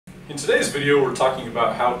In today's video, we're talking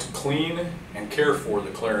about how to clean and care for the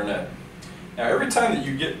clarinet. Now, every time that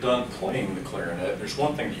you get done playing the clarinet, there's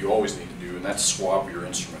one thing that you always need to do, and that's swab your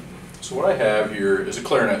instrument. So what I have here is a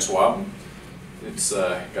clarinet swab. It's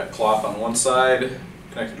got cloth on one side,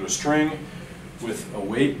 connected to a string, with a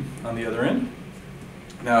weight on the other end.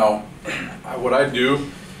 Now, what I do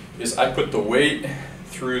is I put the weight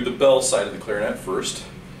through the bell side of the clarinet first,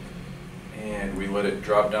 and we let it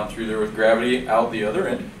drop down through there with gravity out the other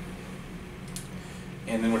end.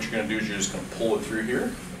 And then what you're going to do is you're just going to pull it through here,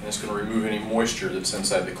 and it's going to remove any moisture that's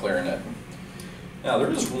inside the clarinet. Now, there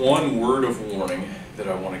is one word of warning that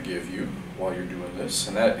I want to give you while you're doing this,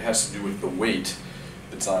 and that has to do with the weight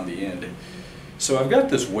that's on the end. So I've got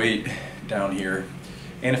this weight down here,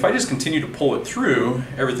 and if I just continue to pull it through,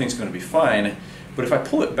 everything's going to be fine. But if I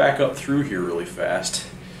pull it back up through here really fast,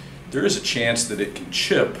 there is a chance that it can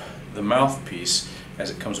chip the mouthpiece as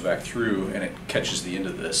it comes back through and it catches the end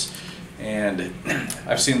of this. And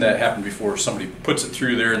I've seen that happen before. Somebody puts it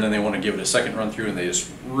through there and then they want to give it a second run through and they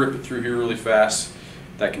just rip it through here really fast.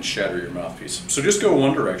 That can shatter your mouthpiece. So just go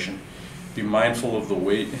one direction. Be mindful of the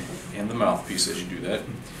weight and the mouthpiece as you do that.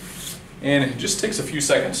 And it just takes a few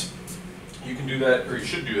seconds. You can do that, or you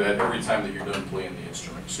should do that, every time that you're done playing the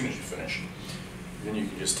instrument, as soon as you finish. Then you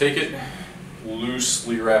can just take it,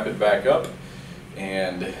 loosely wrap it back up,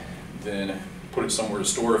 and then put it somewhere to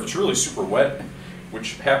store. If it's really super wet,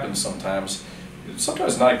 which happens sometimes, it's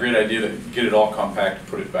not a great idea to get it all compact,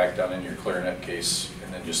 put it back down in your clarinet case,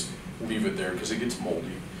 and then just leave it there because it gets moldy.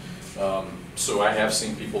 So I have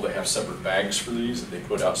seen people that have separate bags for these that they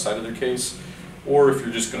put outside of their case, or if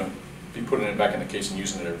you're just going to be putting it back in the case and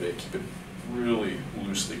using it every day, keep it really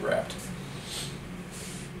loosely wrapped.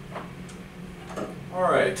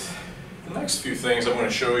 Alright, the next few things I'm going to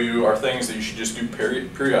show you are things that you should just do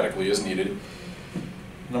periodically as needed.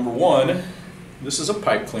 Number one, this is a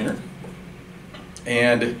pipe cleaner,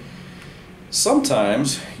 and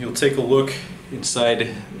sometimes you'll take a look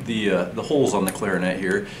inside the holes on the clarinet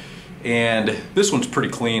here, and this one's pretty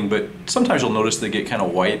clean, but sometimes you'll notice they get kind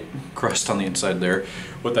of white crust on the inside there.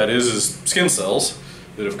 What that is skin cells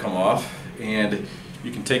that have come off, and you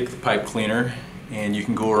can take the pipe cleaner and you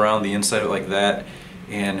can go around the inside of it like that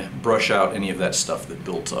and brush out any of that stuff that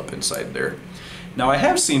builds up inside there. Now, I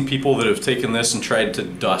have seen people that have taken this and tried to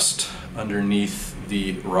dust underneath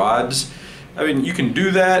the rods. I mean, you can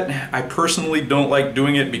do that. I personally don't like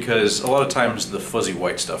doing it because a lot of times the fuzzy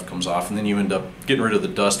white stuff comes off and then you end up getting rid of the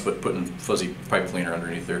dust but putting fuzzy pipe cleaner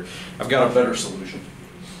underneath there. I've got a better solution.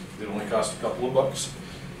 It only costs a couple of bucks.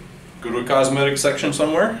 Go to a cosmetic section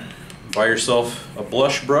somewhere, buy yourself a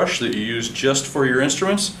blush brush that you use just for your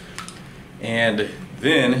instruments, and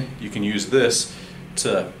then you can use this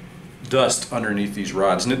to dust underneath these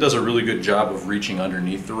rods. And it does a really good job of reaching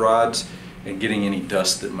underneath the rods and getting any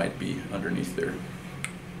dust that might be underneath there.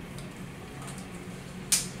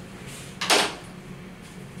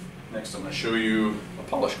 Next, I'm going to show you a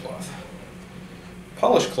polish cloth.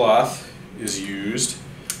 Polish cloth is used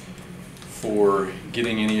for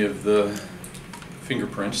getting any of the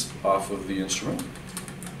fingerprints off of the instrument,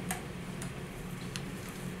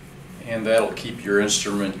 and that'll keep your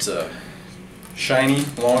instrument shiny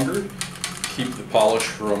longer, keep the polish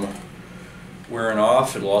from wearing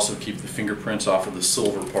off. It'll also keep the fingerprints off of the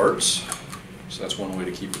silver parts, so that's one way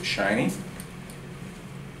to keep it shiny.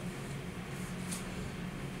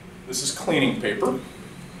 This is cleaning paper.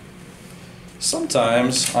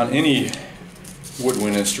 Sometimes on any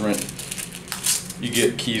woodwind instrument you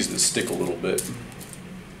get keys that stick a little bit,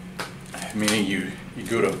 meaning you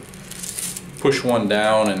go to push one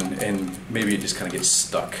down and maybe it just kind of gets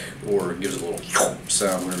stuck, or it gives a little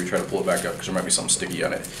sound whenever you try to pull it back up because there might be something sticky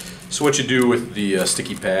on it. So what you do with the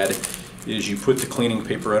sticky pad is you put the cleaning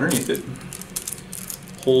paper underneath it,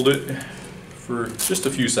 hold it for just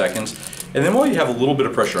a few seconds, and then while you have a little bit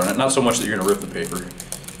of pressure on it, not so much that you're going to rip the paper, go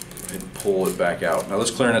ahead and pull it back out. Now,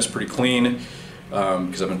 this clarinet's pretty clean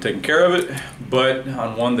because I've been taking care of it, but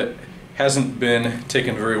on one that hasn't been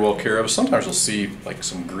taken very well care of, sometimes you'll see like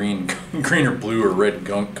some green or blue or red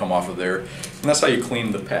gunk come off of there, and that's how you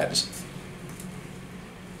clean the pads.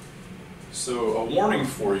 So a warning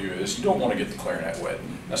for you is you don't want to get the clarinet wet.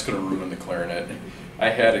 That's going to ruin the clarinet. I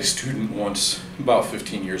had a student once, about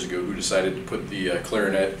 15 years ago, who decided to put the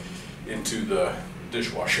clarinet into the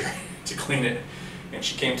dishwasher to clean it, and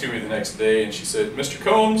she came to me the next day and she said, "Mr.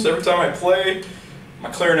 Combs, every time I play, my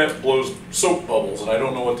clarinet blows soap bubbles and I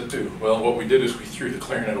don't know what to do." Well, what we did is we threw the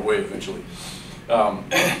clarinet away eventually.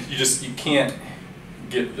 You can't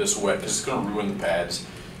get this wet because it's going to ruin the pads,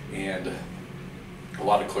 and a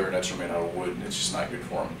lot of clarinets are made out of wood and it's just not good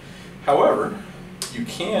for them. However, you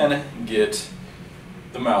can get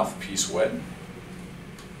the mouthpiece wet.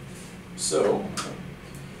 So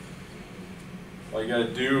all you got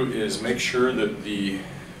to do is make sure that the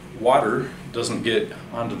water doesn't get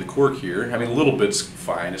onto the cork here. I mean, a little bit's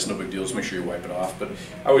fine, it's no big deal, just make sure you wipe it off, but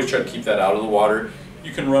I always try to keep that out of the water.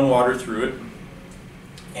 You can run water through it,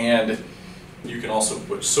 and you can also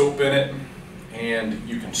put soap in it, and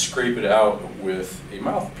you can scrape it out with a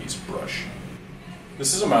mouthpiece brush.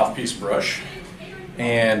 This is a mouthpiece brush,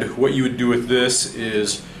 and what you would do with this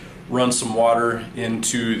is run some water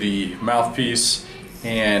into the mouthpiece,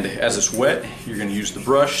 and as it's wet, you're going to use the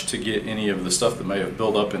brush to get any of the stuff that may have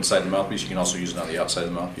built up inside the mouthpiece. You can also use it on the outside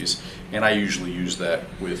of the mouthpiece, and I usually use that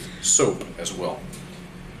with soap as well.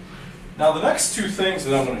 Now the next two things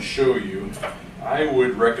that I'm going to show you, I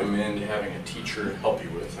would recommend having a teacher help you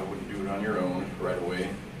with. I wouldn't do it on your own right away.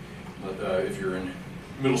 But if you're in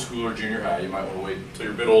middle school or junior high, you might want to wait until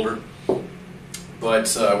you're a bit older.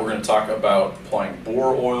 But we're going to talk about applying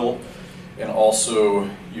bore oil and also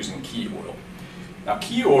using key oil. Now,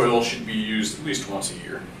 key oil should be used at least once a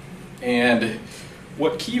year. And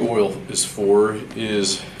what key oil is for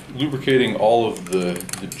is lubricating all of the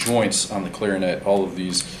joints on the clarinet, all of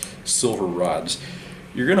these silver rods.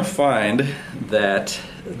 You're going to find that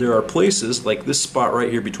there are places, like this spot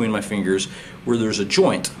right here between my fingers, where there's a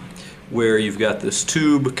joint, where you've got this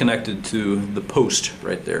tube connected to the post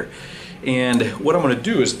right there. And what I'm going to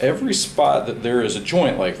do is every spot that there is a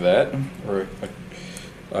joint like that, or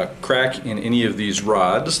a crack in any of these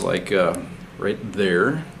rods, like right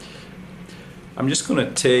there, I'm just going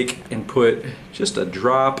to take and put just a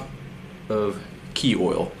drop of key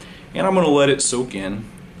oil, and I'm going to let it soak in.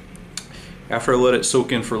 After I let it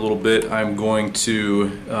soak in for a little bit, I'm going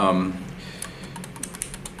to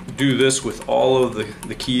do this with all of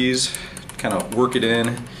the keys, kind of work it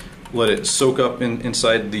in, let it soak up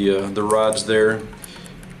inside the rods there.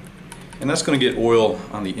 And that's going to get oil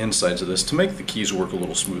on the insides of this to make the keys work a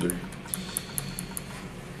little smoother.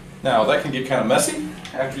 Now that can get kind of messy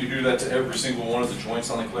after you do that to every single one of the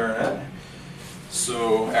joints on the clarinet.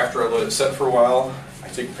 So after I let it set for a while, I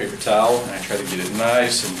take a paper towel and I try to get it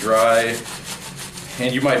nice and dry.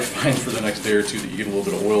 And you might find for the next day or two that you get a little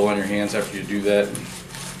bit of oil on your hands after you do that.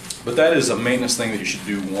 But that is a maintenance thing that you should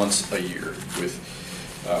do once a year with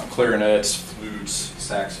clarinets, flutes,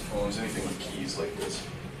 saxophones, anything with keys like this.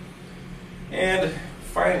 And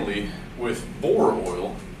finally, with bore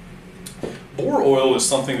oil is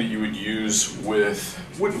something that you would use with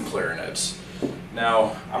wooden clarinets.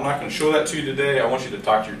 Now, I'm not going to show that to you today. I want you to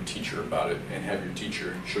talk to your teacher about it and have your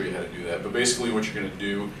teacher show you how to do that. But basically what you're going to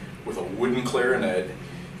do with a wooden clarinet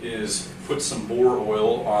is put some bore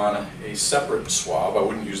oil on a separate swab. I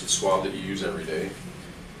wouldn't use the swab that you use every day.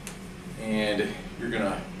 And you're going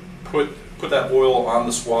to put that oil on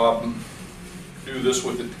the swab, do this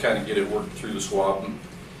with it to kind of get it worked through the swab,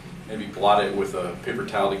 maybe blot it with a paper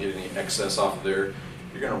towel to get any excess off of there.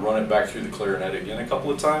 You're going to run it back through the clarinet again a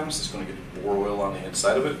couple of times. It's going to get bore oil on the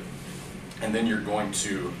inside of it. And then you're going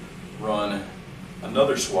to run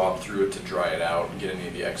another swab through it to dry it out and get any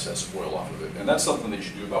of the excess oil off of it. And that's something that you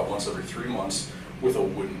should do about once every 3 months with a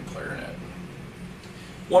wooden clarinet.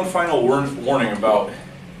 One final warning about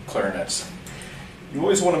clarinets. You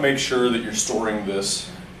always want to make sure that you're storing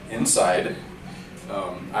this inside.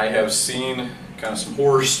 I have seen kind of some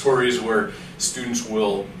horror stories where students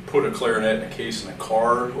will put a clarinet in a case in a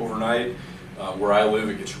car overnight. Where I live,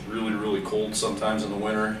 it gets really, really cold sometimes in the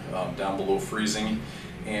winter, down below freezing.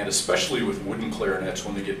 And especially with wooden clarinets,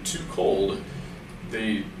 when they get too cold,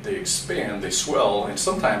 they expand, they swell, and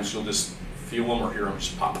sometimes you'll just feel them or hear them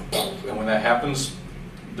just pop. And when that happens,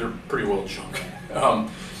 they're pretty well junk.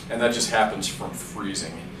 And that just happens from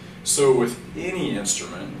freezing. So with any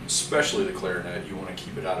instrument, especially the clarinet, you want to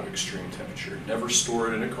keep it out of extreme temperature. Never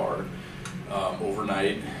store it in a car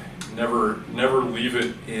overnight. Never leave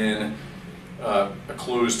it in a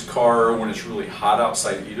closed car when it's really hot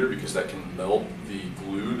outside either, because that can melt the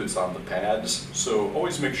glue that's on the pads. So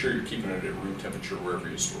always make sure you're keeping it at room temperature wherever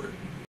you store it.